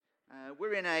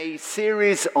We're in a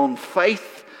series on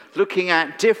faith, looking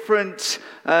at different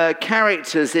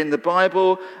characters in the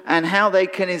Bible and how they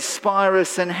can inspire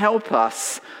us and help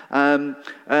us to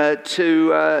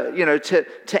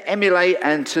emulate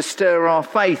and to stir our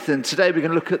faith. And today we're going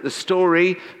to look at the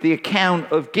story, the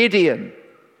account of Gideon.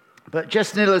 But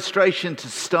just an illustration to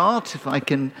start, if I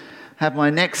can have my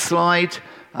next slide.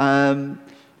 It'll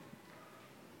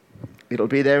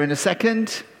be there in a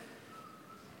second.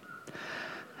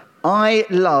 I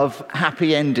love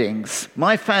happy endings.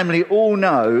 My family all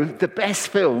know the best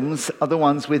films are the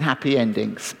ones with happy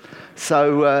endings.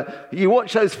 So you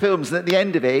watch those films and at the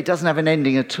end of it, it doesn't have an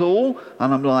ending at all.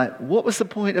 And I'm like, what was the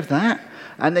point of that?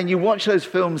 And then you watch those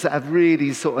films that have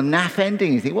really sort of naff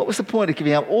ending. You think, what was the point of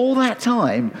giving out all that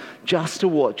time just to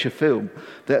watch a film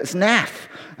that's naff?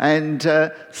 And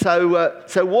so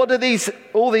what do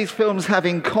all these films have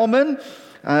in common?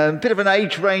 A bit of an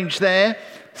age range there.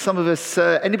 Some of us,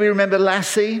 anybody remember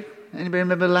Lassie? Anybody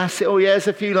remember Lassie? Oh yeah, there's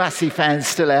a few Lassie fans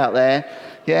still out there.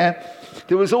 Yeah,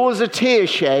 there was always a tear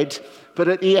shed, but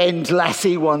at the end,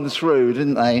 Lassie won through,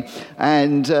 didn't they?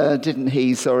 And didn't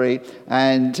he? Sorry.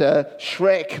 And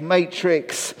Shrek,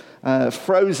 Matrix,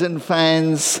 Frozen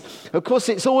fans. Of course,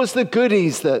 it's always the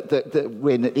goodies that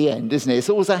win at the end, isn't it? It's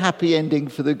always a happy ending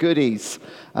for the goodies.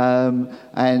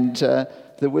 And The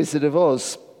Wizard of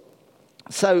Oz.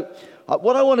 So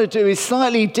what I want to do is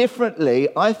slightly differently.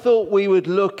 I thought we would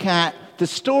look at the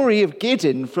story of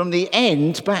Gideon from the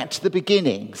end back to the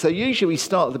beginning. So usually we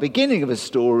start at the beginning of a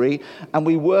story and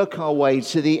we work our way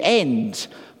to the end.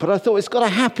 But I thought it's got a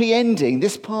happy ending.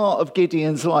 This part of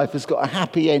Gideon's life has got a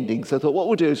happy ending. So I thought what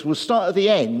we'll do is we'll start at the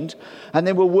end and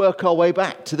then we'll work our way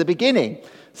back to the beginning.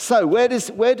 So where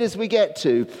does we get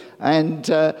to? And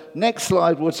next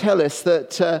slide will tell us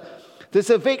that there's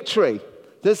a victory.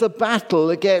 There's a battle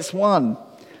that gets won.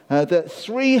 That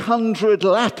 300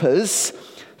 lappers,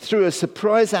 through a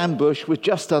surprise ambush with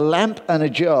just a lamp and a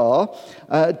jar,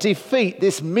 defeat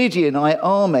this Midianite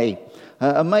army.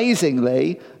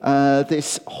 Amazingly,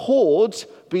 this horde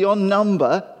beyond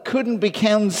number, couldn't be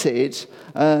counted,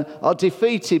 are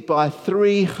defeated by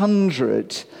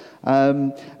 300.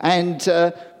 And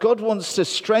God wants to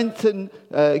strengthen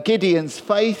Gideon's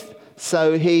faith.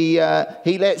 So he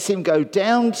lets him go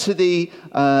down to the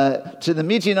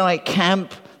Midianite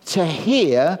camp to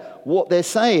hear what they're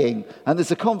saying. And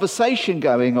there's a conversation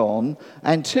going on,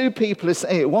 and two people are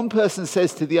saying it. One person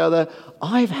says to the other,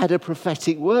 I've had a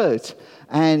prophetic word,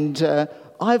 and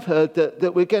I've heard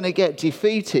that we're going to get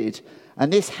defeated.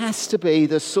 And this has to be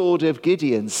the sword of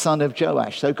Gideon, son of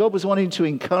Joash. So God was wanting to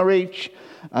encourage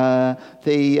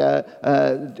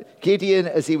Gideon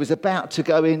as he was about to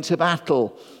go into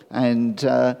battle. And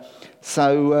then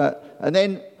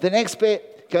the next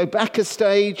bit, go back a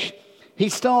stage. He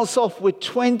starts off with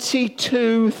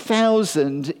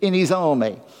 22,000 in his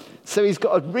army. So he's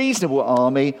got a reasonable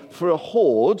army for a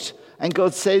horde. And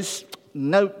God says,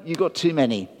 no, you got too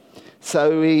many.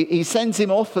 So he sends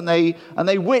him off and they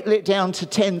whittle it down to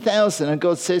 10,000. And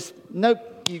God says,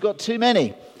 nope, you got too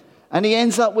many. And he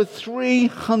ends up with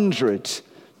 300.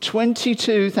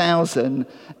 22,000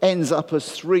 ends up as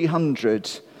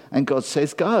 300. And God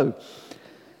says, go.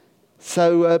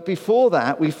 So before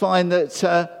that, we find that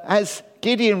as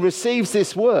Gideon receives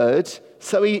this word,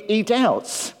 so he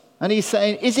doubts. And he's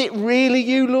saying, is it really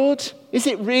you, Lord? Is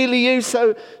it really you?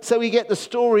 So we get the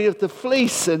story of the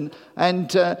fleece. And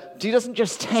he doesn't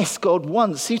just test God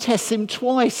once, he tests him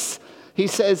twice. He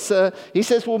says,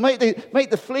 well, make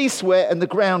the fleece wet and the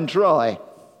ground dry.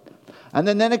 And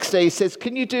then the next day he says,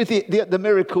 can you do the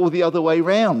miracle the other way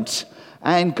round?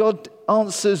 And God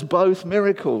answers both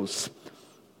miracles.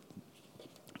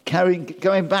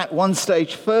 Going back one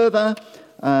stage further,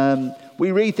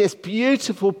 we read this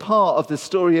beautiful part of the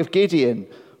story of Gideon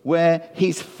where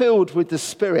he's filled with the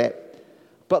Spirit.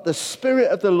 But the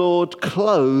Spirit of the Lord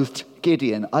clothed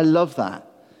Gideon. I love that.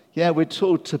 Yeah, we're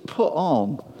told to put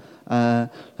on,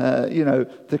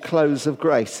 the clothes of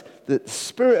grace. The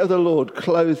Spirit of the Lord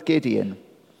clothed Gideon.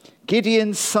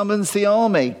 Gideon summons the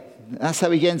army. That's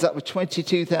how he ends up with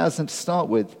 22,000 to start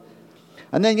with.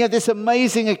 And then you have this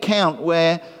amazing account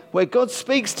where God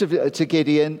speaks to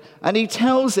Gideon and he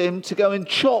tells him to go and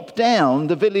chop down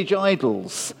the village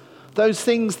idols. Those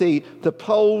things, the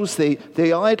poles, the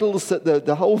idols that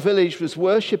the whole village was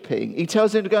worshipping, he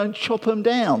tells him to go and chop them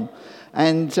down.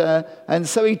 And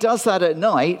so he does that at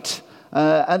night.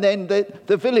 And then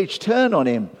the village turn on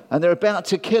him and they're about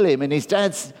to kill him. And his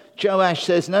dad, Joash,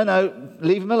 says, no,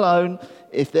 leave him alone.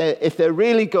 If they're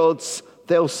really gods,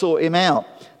 they'll sort him out.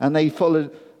 And they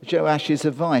followed Joash's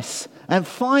advice. And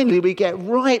finally, we get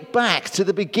right back to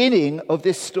the beginning of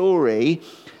this story.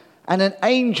 and an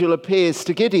angel appears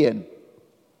to Gideon.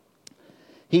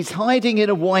 He's hiding in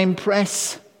a wine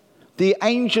press. The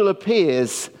angel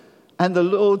appears, and the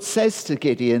Lord says to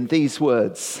Gideon these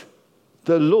words,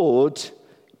 "The Lord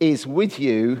is with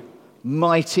you,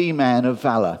 mighty man of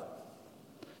valor."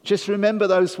 Just remember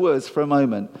those words for a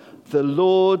moment. The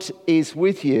Lord is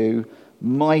with you,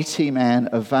 mighty man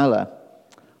of valor.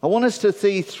 I want us to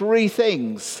see three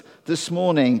things this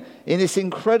morning in this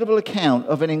incredible account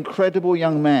of an incredible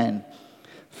young man.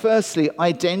 Firstly,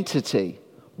 identity.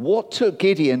 What took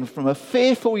Gideon from a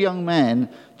fearful young man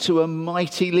to a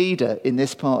mighty leader in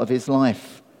this part of his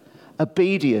life?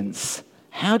 Obedience.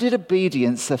 How did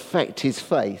obedience affect his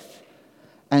faith?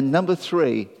 And number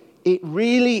three, it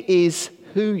really is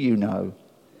who you know.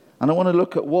 And I want to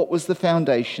look at what was the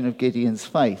foundation of Gideon's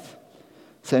faith.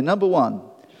 So number one,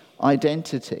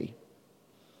 identity.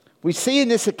 We see in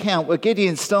this account where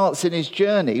Gideon starts in his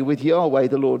journey with Yahweh,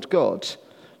 the Lord God.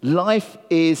 Life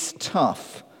is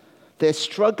tough. They're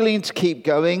struggling to keep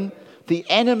going. The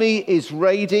enemy is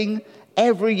raiding.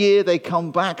 Every year they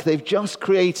come back. They've just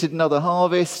created another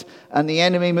harvest and the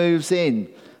enemy moves in.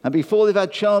 And before they've had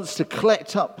a chance to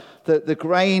collect up the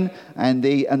grain and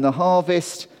the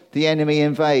harvest, the enemy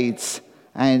invades.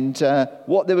 And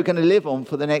what they were going to live on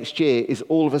for the next year is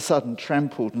all of a sudden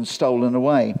trampled and stolen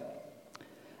away.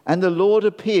 And the Lord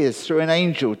appears through an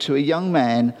angel to a young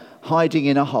man hiding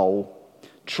in a hole,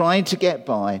 trying to get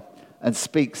by, and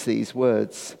speaks these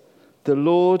words. The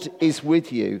Lord is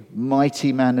with you,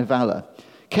 mighty man of valor.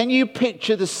 Can you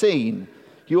picture the scene?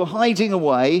 You're hiding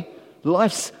away,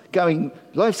 life's going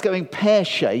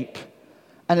pear-shaped,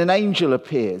 and an angel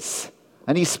appears.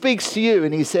 And he speaks to you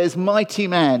and he says, mighty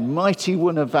man, mighty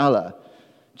one of valor.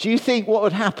 Do you think what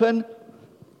would happen?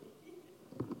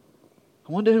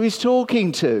 I wonder who he's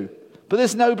talking to. But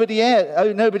there's nobody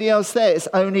else there. It's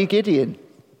only Gideon.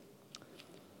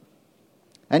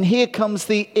 And here comes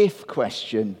the if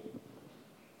question.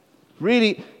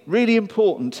 Really, really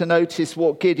important to notice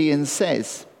what Gideon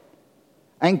says.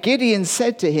 And Gideon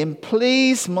said to him,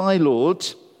 please, my Lord.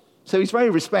 So he's very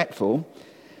respectful.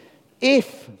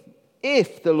 If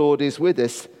the Lord is with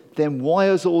us, then why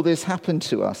has all this happened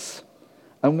to us?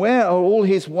 And where are all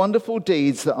his wonderful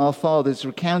deeds that our fathers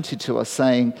recounted to us,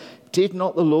 saying, did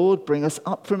not the Lord bring us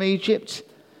up from Egypt?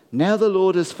 Now the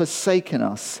Lord has forsaken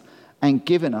us and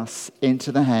given us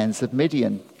into the hands of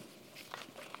Midian.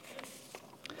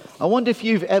 I wonder if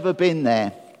you've ever been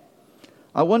there.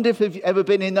 I wonder if you've ever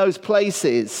been in those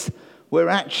places where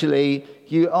actually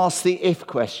you ask the if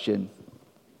question.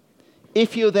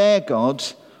 If you're there, God,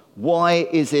 why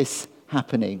is this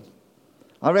happening?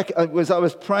 As I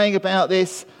was praying about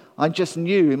this, I just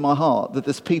knew in my heart that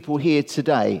there's people here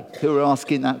today who are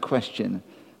asking that question.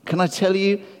 Can I tell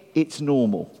you, it's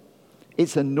normal.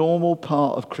 It's a normal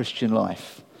part of Christian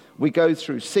life. We go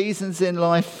through seasons in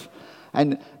life,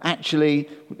 and actually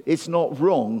it's not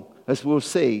wrong, as we'll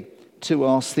see, to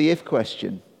ask the if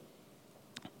question.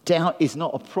 Doubt is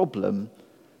not a problem,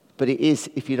 but it is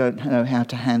if you don't know how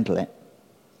to handle it.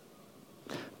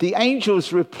 The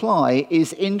angel's reply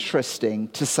is interesting,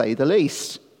 to say the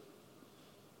least.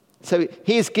 So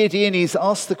here's Gideon. He's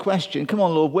asked the question, come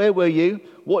on, Lord, where were you?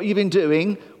 What have you been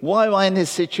doing? Why am I in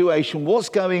this situation? What's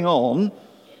going on?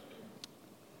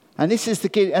 And this is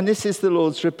the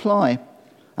Lord's reply.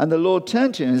 And the Lord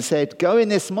turned to him and said, go in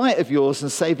this might of yours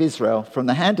and save Israel from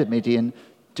the hand of Midian.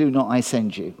 Do not I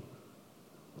send you?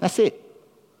 That's it.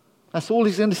 That's all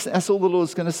the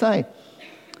Lord's going to say.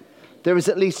 There is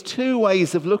at least two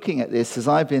ways of looking at this as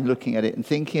I've been looking at it and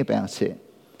thinking about it.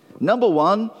 Number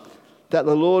one, that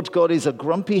the Lord God is a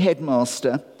grumpy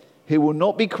headmaster who will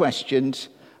not be questioned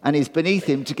and is beneath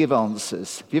him to give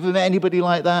answers. Have you ever met anybody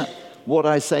like that? What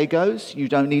I say goes. You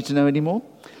don't need to know anymore.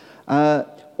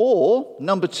 Or,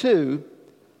 number two,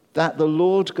 that the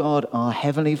Lord God, our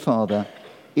Heavenly Father,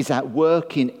 is at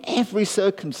work in every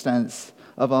circumstance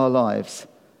of our lives.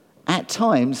 At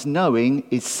times, knowing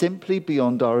is simply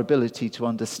beyond our ability to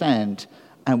understand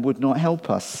and would not help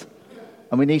us.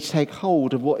 And we need to take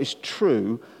hold of what is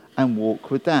true and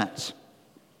walk with that.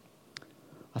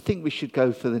 I think we should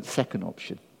go for the second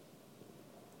option.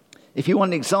 If you want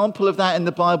an example of that in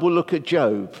the Bible, look at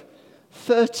Job.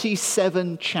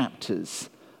 37 chapters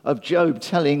of Job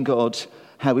telling God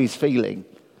how he's feeling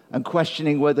and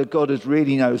questioning whether God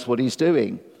really knows what he's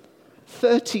doing.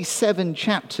 37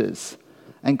 chapters.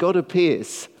 And God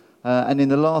appears, and in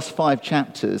the last 5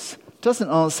 chapters,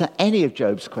 doesn't answer any of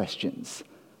Job's questions,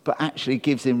 but actually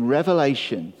gives him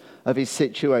revelation of his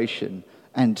situation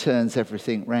and turns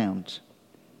everything round.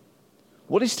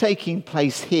 What is taking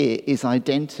place here is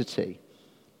identity.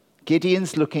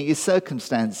 Gideon's looking at his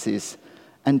circumstances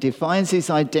and defines his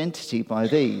identity by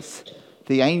these.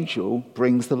 The angel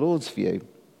brings the Lord's view.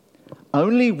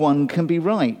 Only one can be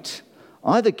right.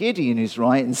 Either Gideon is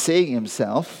right in seeing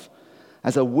himself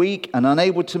as a weak and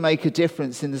unable to make a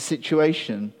difference in the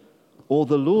situation, or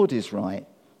the Lord is right,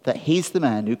 that he's the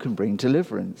man who can bring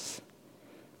deliverance.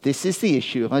 This is the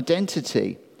issue of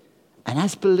identity. And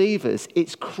as believers,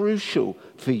 it's crucial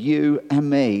for you and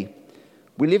me.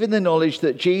 We live in the knowledge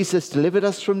that Jesus delivered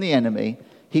us from the enemy.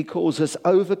 He calls us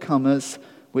overcomers.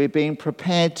 We're being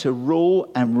prepared to rule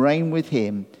and reign with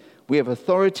him. We have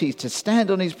authority to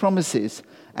stand on his promises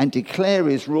and declare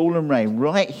his rule and reign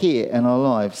right here in our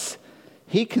lives.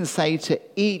 He can say to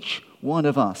each one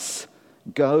of us,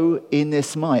 go in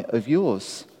this might of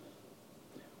yours.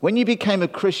 When you became a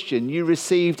Christian, you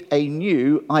received a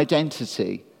new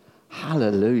identity.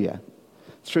 Hallelujah.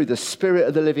 Through the Spirit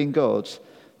of the living God.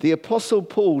 The Apostle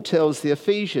Paul tells the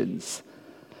Ephesians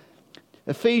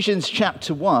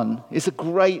chapter 1 is a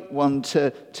great one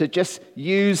to just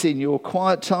use in your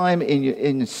quiet time, in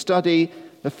your study.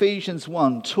 Ephesians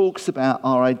 1 talks about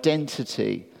our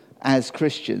identity as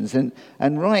Christians. And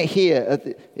right here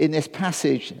in this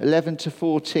passage, 11 to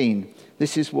 14,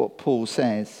 this is what Paul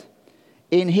says.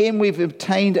 In him we've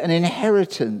obtained an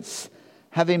inheritance,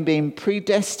 having been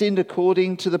predestined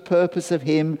according to the purpose of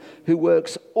him who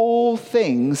works all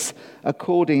things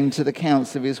according to the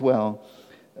counsel of his will,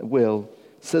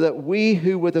 so that we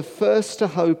who were the first to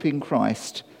hope in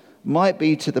Christ might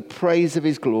be to the praise of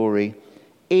his glory.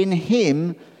 In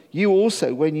him you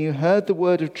also, when you heard the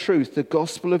word of truth, the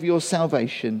gospel of your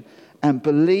salvation, and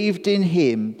believed in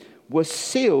him, were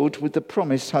sealed with the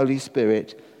promised Holy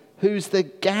Spirit, who's the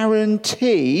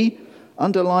guarantee,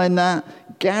 underline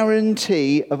that,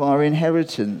 guarantee of our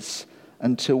inheritance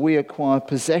until we acquire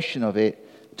possession of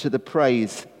it to the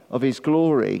praise of his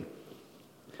glory.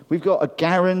 We've got a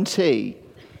guarantee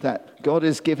that God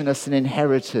has given us an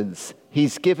inheritance.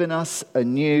 He's given us a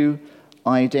new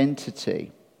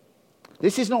identity.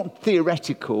 This is not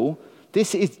theoretical.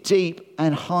 This is deep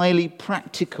and highly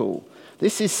practical.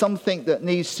 This is something that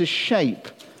needs to shape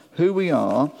who we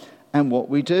are and what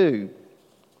we do.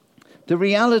 The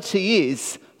reality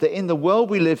is that in the world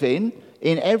we live in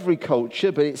every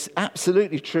culture, but it's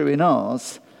absolutely true in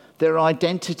ours, there are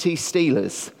identity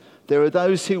stealers. There are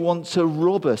those who want to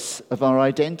rob us of our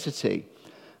identity.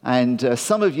 And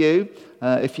some of you,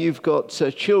 if you've got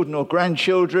children or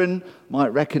grandchildren, might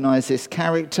recognize this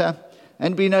character.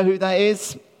 Anybody know who that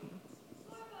is?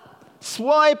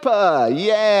 Swiper,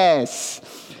 yes.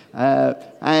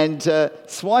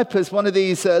 Swiper's one of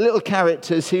these little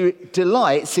characters who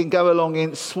delights in going along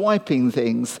in swiping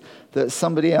things that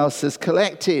somebody else has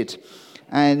collected.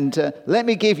 And let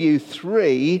me give you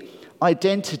 3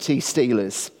 identity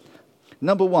stealers.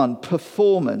 Number 1,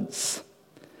 performance.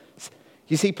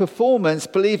 You see, performance,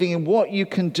 believing in what you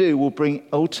can do, will bring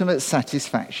ultimate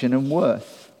satisfaction and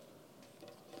worth.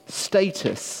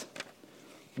 Status.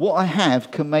 What I have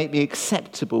can make me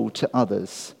acceptable to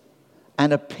others.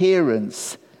 And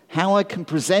appearance. How I can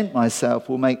present myself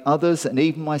will make others and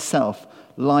even myself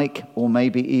like or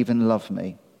maybe even love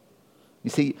me. You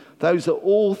see, those are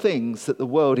all things that the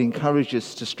world encourages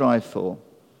us to strive for.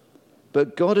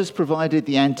 But God has provided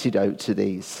the antidote to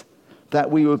these,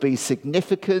 that we will be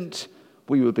significant,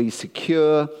 we will be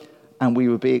secure, and we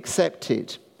will be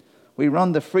accepted. We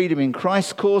run the Freedom in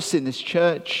Christ course in this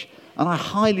church, and I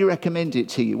highly recommend it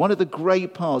to you. One of the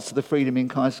great parts of the Freedom in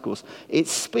Christ course, it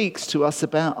speaks to us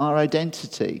about our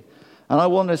identity. And I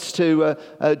want us to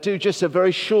do just a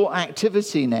very short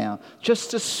activity now,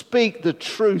 just to speak the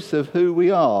truth of who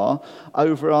we are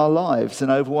over our lives and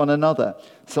over one another.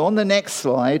 So on the next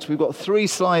slide, we've got 3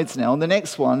 slides now. On the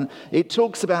next one, it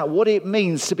talks about what it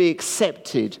means to be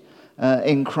accepted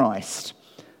in Christ.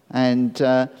 And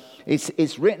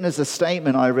it's written as a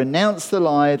statement, I renounce the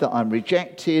lie that I'm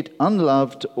rejected,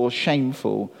 unloved, or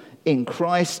shameful. In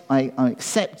Christ, I'm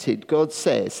accepted, God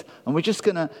says. And we're just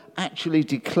going to actually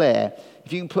declare.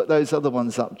 If you can put those other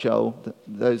ones up, Joel,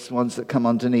 those ones that come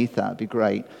underneath that would be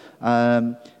great.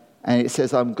 And it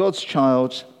says, I'm God's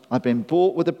child. I've been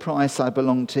bought with a price. I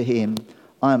belong to him.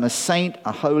 I am a saint,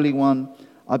 a holy one.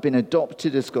 I've been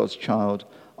adopted as God's child.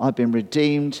 I've been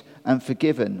redeemed and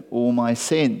forgiven all my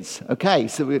sins. Okay,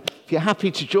 so if you're happy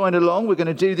to join along, we're going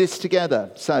to do this together.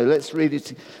 So let's read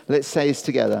it. Let's say this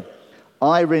together.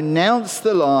 I renounce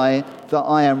the lie that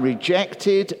I am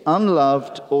rejected,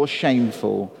 unloved, or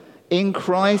shameful. In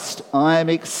Christ, I am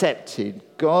accepted.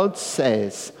 God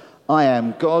says, I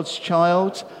am God's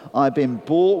child. I've been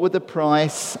bought with a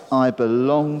price. I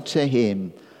belong to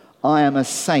him. I am a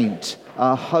saint,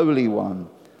 a holy one.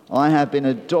 I have been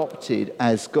adopted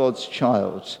as God's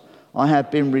child. I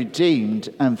have been redeemed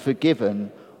and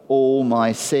forgiven all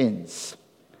my sins.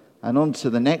 And on to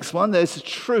the next one. There's a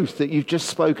truth that you've just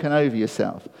spoken over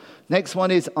yourself. Next one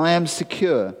is, I am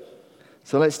secure.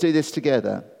 So let's do this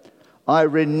together. I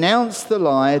renounce the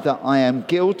lie that I am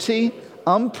guilty,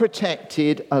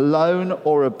 unprotected, alone,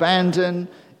 or abandoned.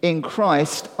 In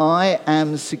Christ, I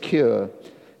am secure.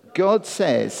 God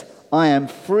says, I am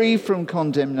free from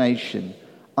condemnation.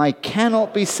 I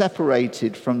cannot be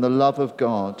separated from the love of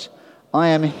God. I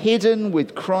am hidden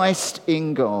with Christ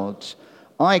in God.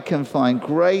 I can find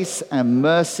grace and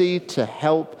mercy to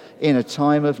help in a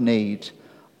time of need.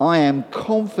 I am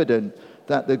confident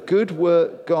that the good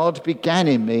work God began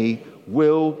in me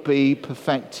will be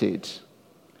perfected.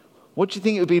 What do you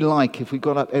think it would be like if we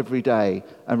got up every day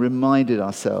and reminded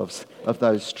ourselves of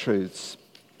those truths?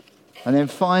 And then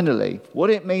finally, what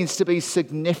it means to be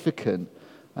significant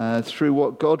through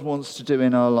what God wants to do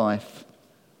in our life.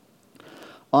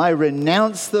 I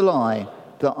renounce the lie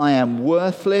that I am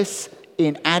worthless,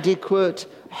 inadequate,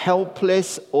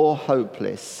 helpless, or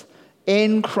hopeless.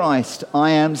 In Christ, I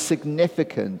am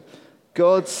significant.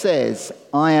 God says,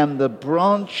 I am the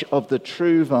branch of the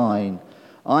true vine.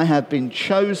 I have been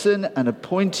chosen and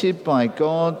appointed by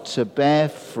God to bear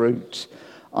fruit.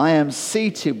 I am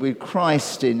seated with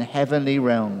Christ in heavenly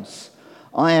realms.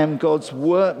 I am God's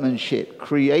workmanship,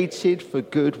 created for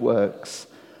good works.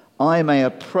 I may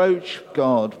approach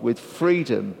God with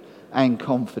freedom and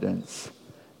confidence.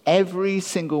 Every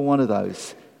single one of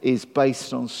those is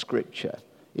based on Scripture.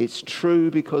 It's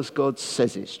true because God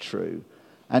says it's true.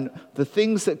 And the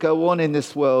things that go on in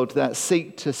this world that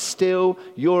seek to steal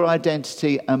your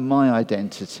identity and my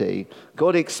identity,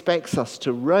 God expects us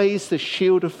to raise the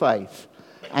shield of faith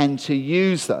and to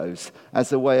use those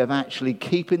as a way of actually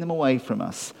keeping them away from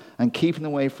us and keeping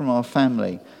them away from our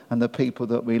family and the people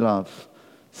that we love.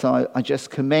 So I just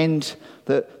commend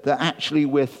that actually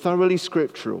we're thoroughly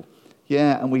scriptural,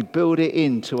 and we build it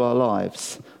into our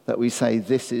lives, that we say,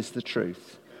 this is the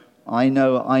truth. I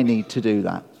know I need to do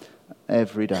that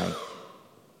every day.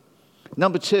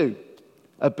 Number 2,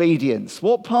 obedience.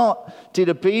 What part did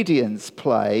obedience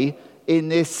play in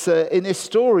this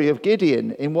story of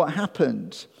Gideon, in what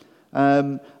happened?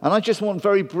 And I just want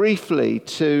very briefly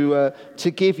to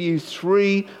give you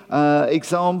 3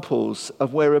 examples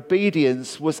of where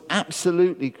obedience was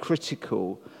absolutely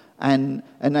critical and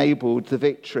enabled the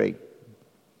victory.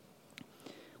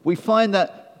 We find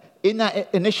that in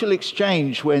that initial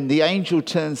exchange when the angel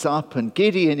turns up and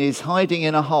Gideon is hiding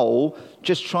in a hole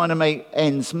just trying to make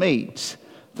ends meet,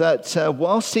 that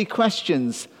whilst he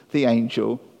questions the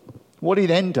angel, what he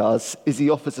then does is he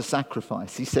offers a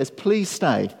sacrifice. He says, please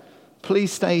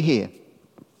stay here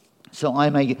so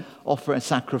I may offer a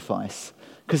sacrifice.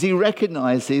 Because he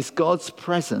recognizes God's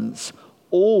presence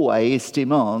always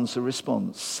demands a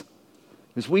response.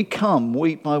 As we come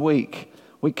week by week,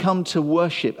 we come to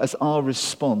worship as our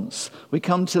response. We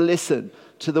come to listen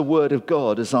to the word of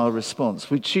God as our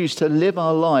response. We choose to live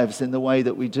our lives in the way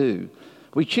that we do.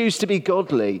 We choose to be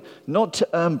godly, not to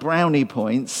earn brownie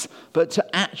points, but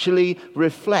to actually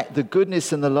reflect the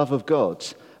goodness and the love of God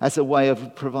as a way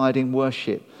of providing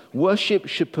worship. Worship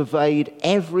should pervade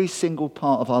every single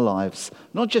part of our lives,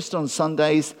 not just on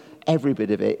Sundays, every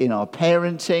bit of it. In our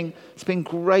parenting, it's been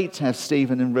great to have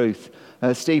Stephen and Ruth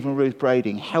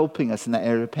Brading helping us in that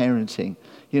area of parenting,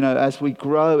 as we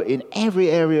grow in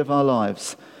every area of our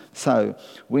lives. So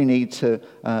we need to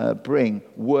bring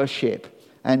worship.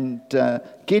 And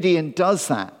Gideon does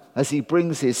that as he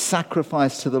brings his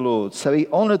sacrifice to the Lord. So he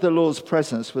honored the Lord's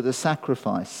presence with a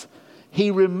sacrifice. He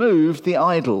removed the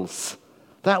idols.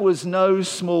 That was no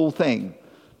small thing.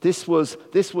 This was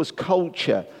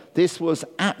culture. This was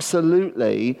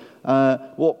absolutely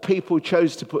what people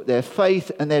chose to put their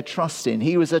faith and their trust in.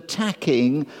 He was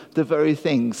attacking the very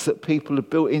things that people had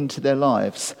built into their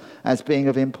lives as being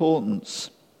of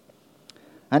importance.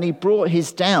 And he brought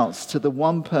his doubts to the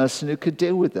one person who could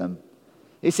deal with them.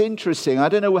 It's interesting. I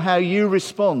don't know how you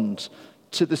respond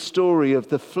to the story of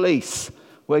the fleece,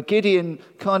 where Gideon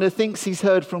kind of thinks he's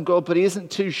heard from God, but he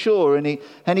isn't too sure. And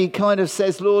he kind of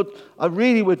says, Lord, I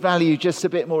really would value just a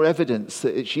bit more evidence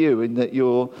that it's you and that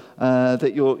you're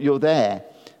there.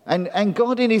 And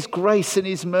God, in his grace and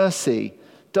his mercy,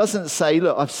 doesn't say,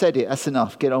 look, I've said it, that's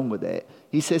enough, get on with it.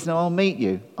 He says, no, I'll meet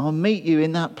you. I'll meet you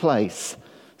in that place.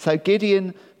 So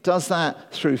Gideon does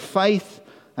that through faith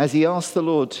as he asks the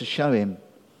Lord to show him.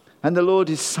 And the Lord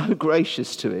is so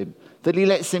gracious to him that he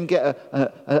lets him get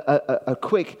a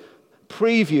quick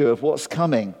preview of what's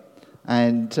coming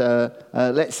and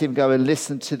lets him go and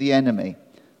listen to the enemy.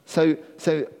 So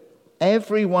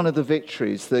every one of the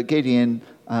victories that Gideon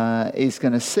is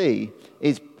going to see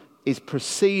is is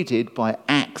preceded by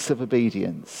acts of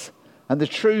obedience. And the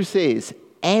truth is,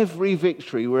 every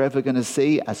victory we're ever going to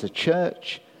see as a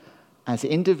church, as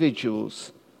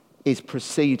individuals, is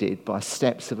preceded by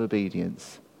steps of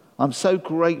obedience. I'm so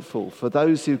grateful for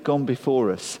those who've gone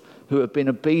before us, who have been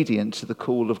obedient to the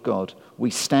call of God. We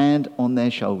stand on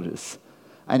their shoulders.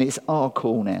 And it's our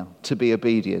call now to be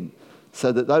obedient,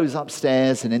 so that those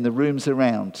upstairs and in the rooms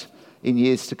around in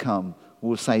years to come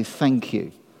will say thank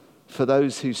you for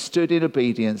those who stood in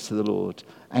obedience to the Lord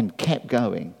and kept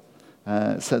going,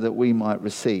 so that we might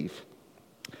receive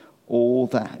all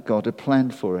that God had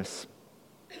planned for us.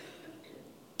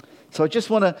 So I just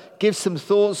want to give some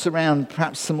thoughts around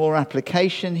perhaps some more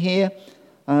application here.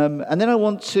 And then I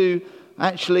want to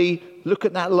actually look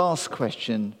at that last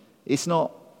question. It's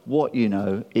not what you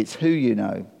know, it's who you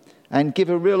know. And give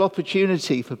a real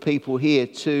opportunity for people here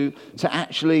to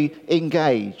actually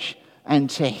engage and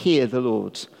to hear the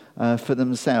Lord for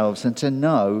themselves, and to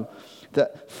know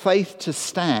that faith to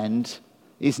stand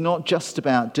is not just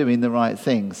about doing the right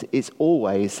things. It's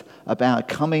always about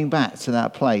coming back to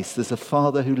that place. There's a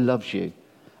Father who loves you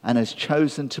and has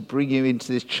chosen to bring you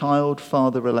into this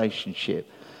child-father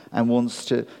relationship and wants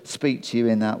to speak to you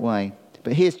in that way.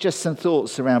 But here's just some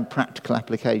thoughts around practical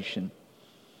application.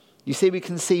 You see, we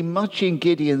can see much in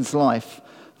Gideon's life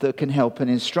that can help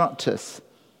and instruct us.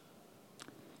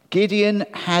 Gideon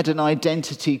had an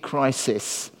identity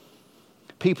crisis.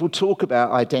 People talk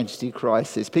about identity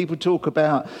crisis. People talk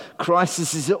about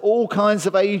crises at all kinds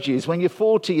of ages. When you're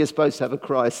 40, you're supposed to have a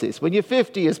crisis. When you're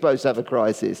 50, you're supposed to have a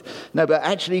crisis. No, but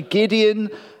actually Gideon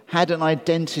had an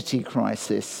identity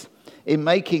crisis in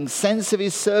making sense of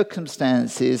his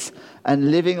circumstances and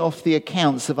living off the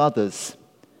accounts of others.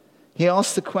 He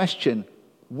asked the question,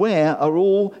 where are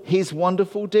all his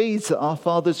wonderful deeds that our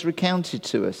fathers recounted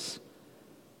to us?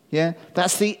 Yeah,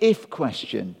 that's the if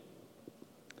question.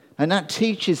 And that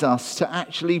teaches us to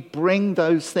actually bring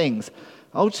those things.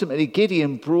 Ultimately,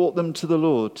 Gideon brought them to the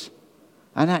Lord.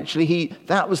 And actually,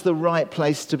 that was the right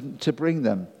place to bring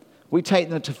them. We take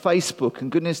them to Facebook and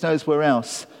goodness knows where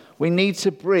else. We need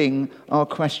to bring our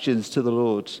questions to the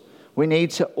Lord. We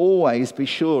need to always be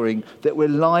sure that we're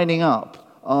lining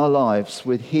up our lives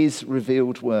with his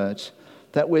revealed word,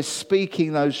 that we're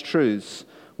speaking those truths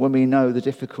when we know the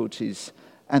difficulties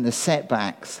and the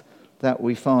setbacks that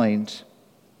we find.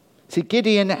 See,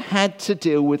 Gideon had to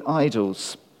deal with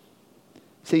idols.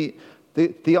 See,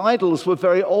 the idols were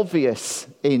very obvious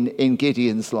in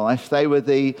Gideon's life. They were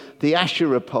the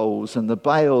Asherah poles and the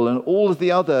Baal and all of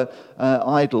the other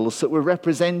idols that were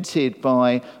represented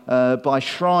by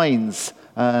shrines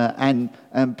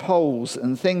and poles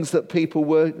and things that people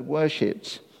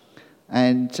worshipped.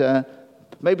 And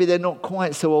maybe they're not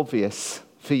quite so obvious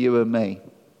for you and me.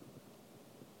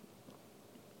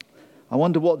 I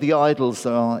wonder what the idols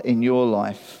are in your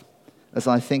life as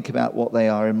I think about what they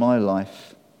are in my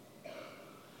life.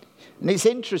 And it's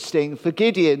interesting for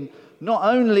Gideon not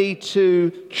only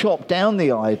to chop down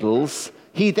the idols,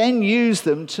 he then used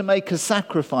them to make a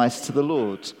sacrifice to the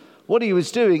Lord. What he was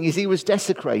doing is he was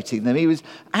desecrating them. He was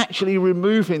actually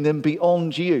removing them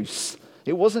beyond use.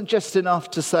 It wasn't just enough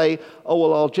to say, oh,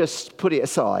 well, I'll just put it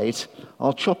aside.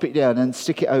 I'll chop it down and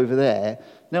stick it over there.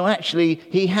 No, actually,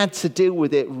 he had to deal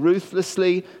with it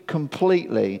ruthlessly,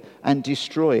 completely, and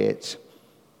destroy it.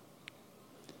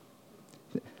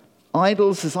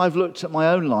 Idols, as I've looked at my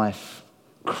own life,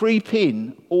 creep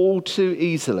in all too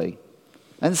easily.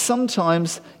 And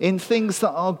sometimes in things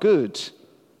that are good,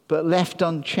 but left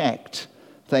unchecked,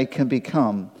 they can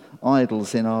become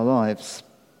idols in our lives.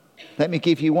 Let me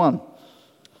give you one.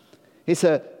 It's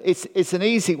an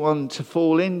easy one to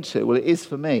fall into. Well, it is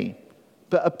for me.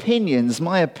 But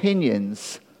my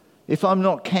opinions, if I'm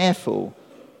not careful,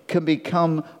 can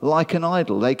become like an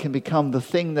idol. They can become the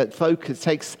thing that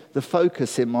takes the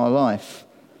focus in my life.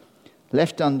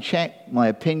 Left unchecked, my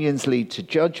opinions lead to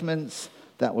judgments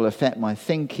that will affect my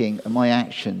thinking and my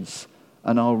actions,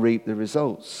 and I'll reap the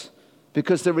results.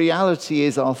 Because the reality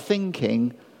is our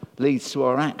thinking leads to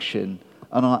our action,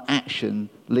 and our action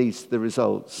leads to the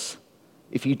results.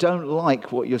 If you don't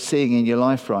like what you're seeing in your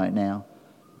life right now,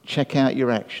 check out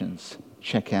your actions,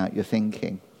 check out your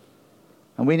thinking.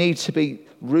 And we need to be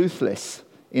ruthless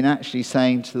in actually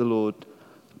saying to the Lord,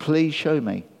 please show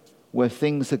me where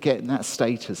things are getting that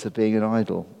status of being an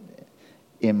idol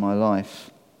in my life.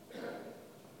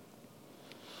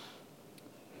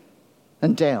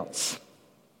 And doubts.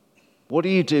 What do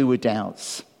you do with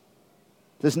doubts?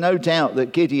 There's no doubt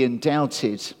that Gideon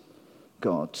doubted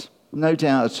God. No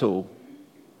doubt at all.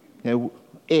 You know,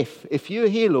 if you're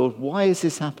here, Lord, why is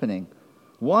this happening?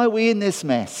 Why are we in this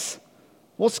mess?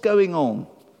 What's going on?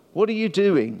 What are you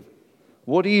doing?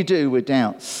 What do you do with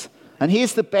doubts? And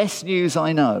here's the best news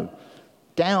I know.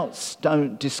 Doubts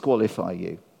don't disqualify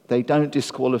you. They don't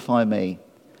disqualify me.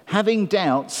 Having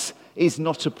doubts is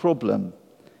not a problem.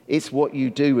 It's what you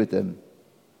do with them.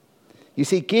 You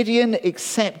see, Gideon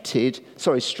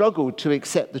struggled to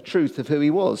accept the truth of who he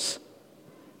was.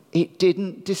 It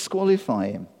didn't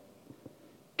disqualify him.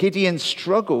 Gideon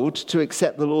struggled to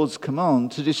accept the Lord's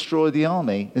command to destroy the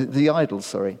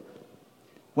idols.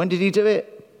 When did he do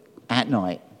it? At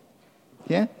night.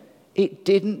 Yeah? It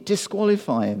didn't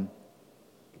disqualify him.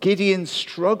 Gideon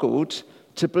struggled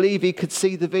to believe he could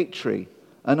see the victory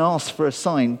and asked for a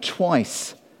sign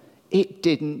twice. It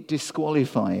didn't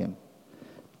disqualify him.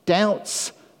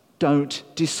 Doubts don't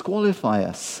disqualify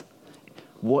us.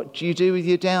 What do you do with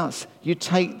your doubts? You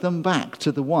take them back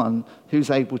to the one who's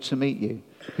able to meet you,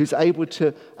 who's able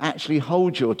to actually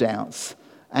hold your doubts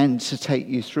and to take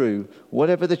you through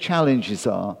whatever the challenges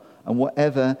are and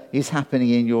whatever is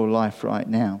happening in your life right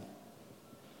now.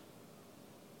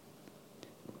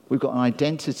 We've got an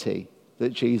identity that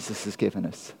Jesus has given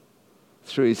us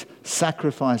through his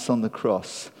sacrifice on the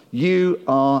cross. You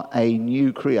are a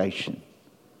new creation.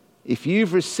 If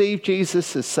you've received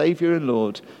Jesus as Saviour and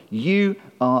Lord, you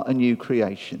are a new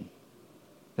creation.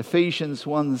 Ephesians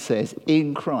 1 says,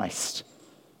 in Christ.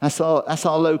 That's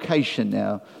our location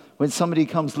now. When somebody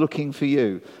comes looking for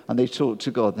you and they talk to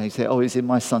God, and they say, he's in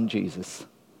my son Jesus.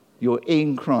 You're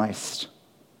in Christ.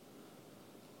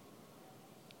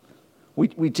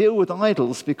 We deal with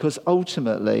idols because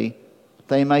ultimately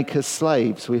they make us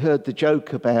slaves. We heard the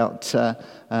joke about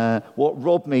what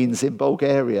rob means in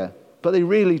Bulgaria. But they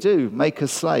really do make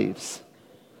us slaves.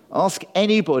 Ask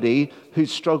anybody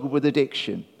who's struggled with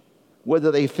addiction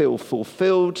whether they feel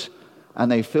fulfilled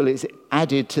and they feel it's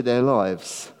added to their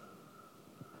lives.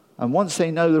 And once they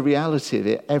know the reality of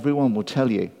it, everyone will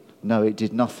tell you, no, it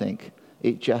did nothing.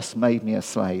 It just made me a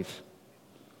slave.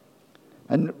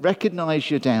 And recognize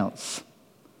your doubts.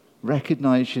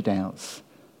 Recognize your doubts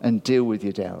and deal with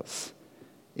your doubts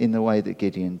in the way that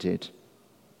Gideon did.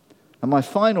 And my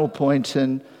final point,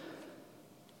 and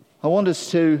I want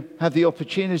us to have the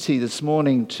opportunity this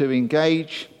morning to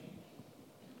engage,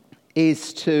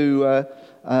 is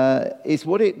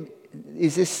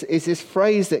this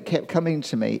phrase that kept coming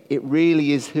to me. It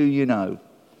really is who you know.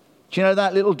 Do you know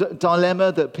that little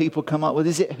dilemma that people come up with?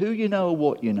 Is it who you know or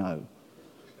what you know?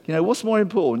 You know, what's more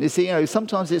important?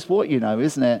 Sometimes it's what you know,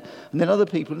 isn't it? And then other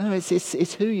people, no,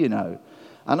 it's who you know.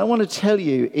 And I want to tell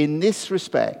you, in this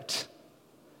respect,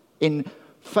 in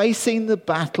facing the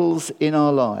battles in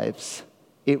our lives,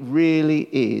 it really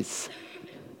is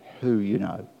who you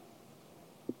know.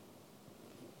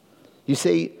 You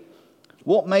see,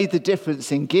 what made the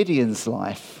difference in Gideon's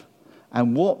life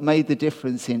and what made the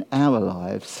difference in our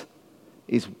lives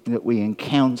is that we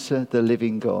encounter the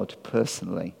living God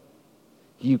personally.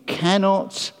 You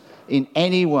cannot in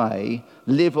any way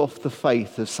live off the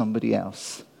faith of somebody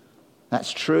else.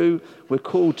 That's true. We're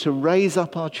called to raise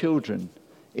up our children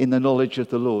in the knowledge of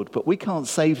the Lord, but we can't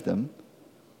save them.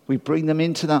 We bring them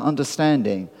into that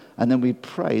understanding, and then we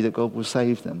pray that God will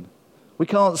save them. We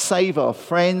can't save our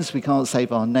friends. We can't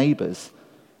save our neighbors.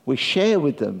 We share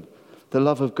with them the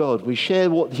love of God. We share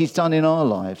what he's done in our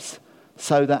lives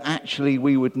so that actually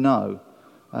we would know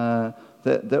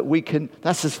that we can,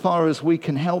 that's as far as we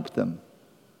can help them.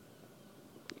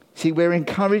 See, we're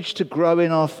encouraged to grow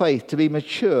in our faith, to be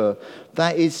mature.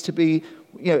 That is to be,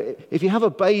 if you have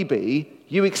a baby,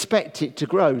 you expect it to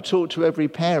grow. Talk to every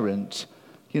parent.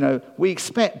 We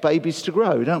expect babies to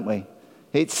grow, don't we?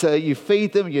 It's you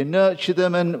feed them, you nurture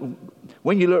them, and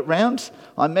when you look round,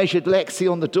 I measured Lexi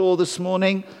on the door this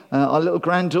morning, our little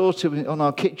granddaughter on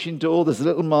our kitchen door. There's a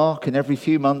little mark, and every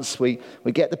few months we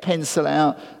get the pencil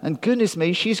out, and goodness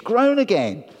me, she's grown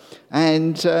again.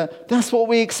 And that's what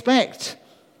we expect.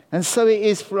 And so it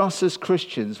is for us as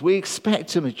Christians. We expect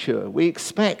to mature. We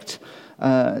expect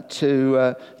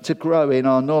to grow in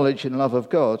our knowledge and love of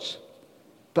God.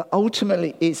 But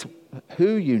ultimately, it's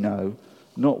who you know,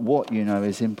 not what you know,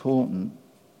 is important.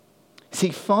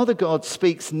 See, Father God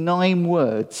speaks 9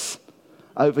 words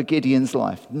over Gideon's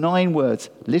life. 9 words,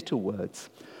 little words.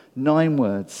 9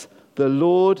 words. The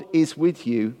Lord is with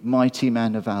you, mighty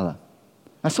man of valor.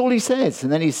 That's all he says.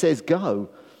 And then he says, go.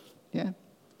 Yeah.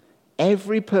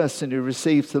 Every person who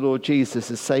receives the Lord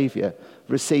Jesus as Savior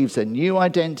receives a new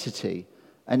identity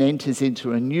and enters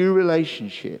into a new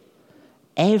relationship.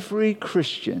 Every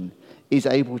Christian is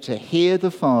able to hear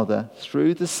the Father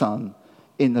through the Son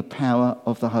in the power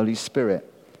of the Holy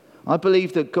Spirit. I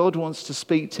believe that God wants to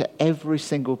speak to every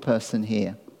single person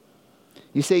here.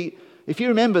 You see, if you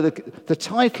remember, the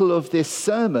title of this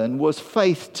sermon was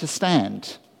Faith to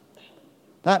Stand.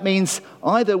 That means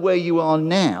either where you are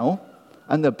now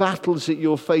and the battles that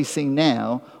you're facing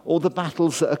now, or the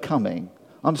battles that are coming.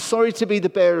 I'm sorry to be the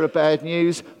bearer of bad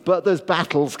news, but there's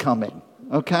battles coming,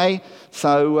 okay?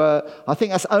 So I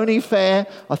think that's only fair.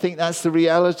 I think that's the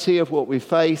reality of what we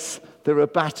face. There are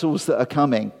battles that are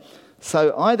coming.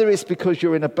 So either it's because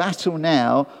you're in a battle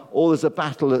now, or there's a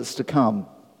battle that's to come.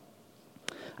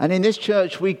 And in this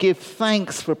church, we give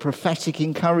thanks for prophetic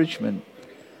encouragement.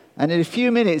 And in a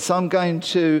few minutes, I'm going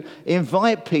to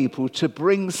invite people to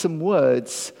bring some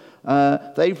words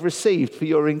they've received for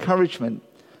your encouragement.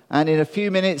 And in a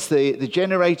few minutes, the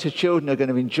Generator children are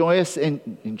going to join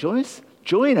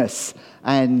us,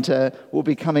 and will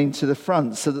be coming to the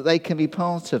front so that they can be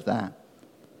part of that.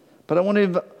 But I want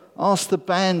to ask the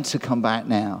band to come back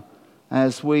now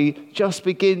as we just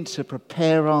begin to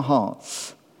prepare our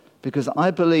hearts, because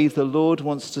I believe the Lord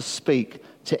wants to speak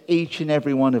to each and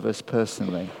every one of us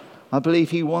personally. I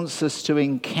believe he wants us to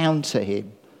encounter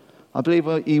him. I believe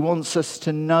he wants us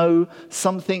to know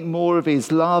something more of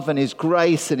his love and his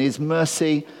grace and his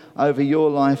mercy over your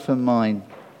life and mine.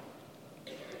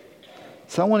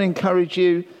 So I want to encourage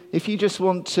you, if you just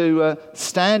want to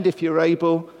stand if you're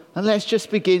able, and let's just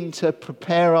begin to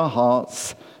prepare our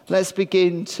hearts. Let's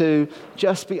begin to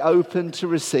just be open to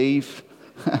receive.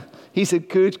 He's a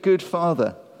good, good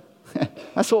Father.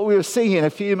 That's what we were singing a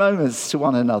few moments to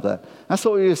one another. That's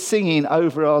what we were singing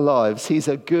over our lives. He's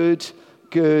a good,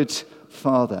 good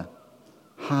Father.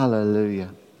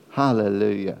 Hallelujah.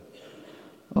 Hallelujah.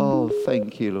 Oh,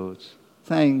 thank you, Lord.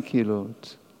 Thank you, Lord.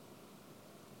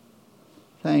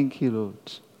 Thank you,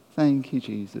 Lord. Thank you,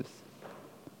 Jesus.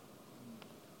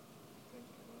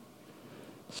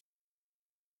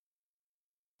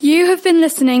 You have been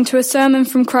listening to a sermon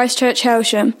from Christchurch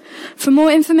Hailsham. For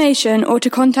more information or to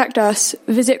contact us,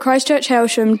 visit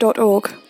christchurchailsham.org.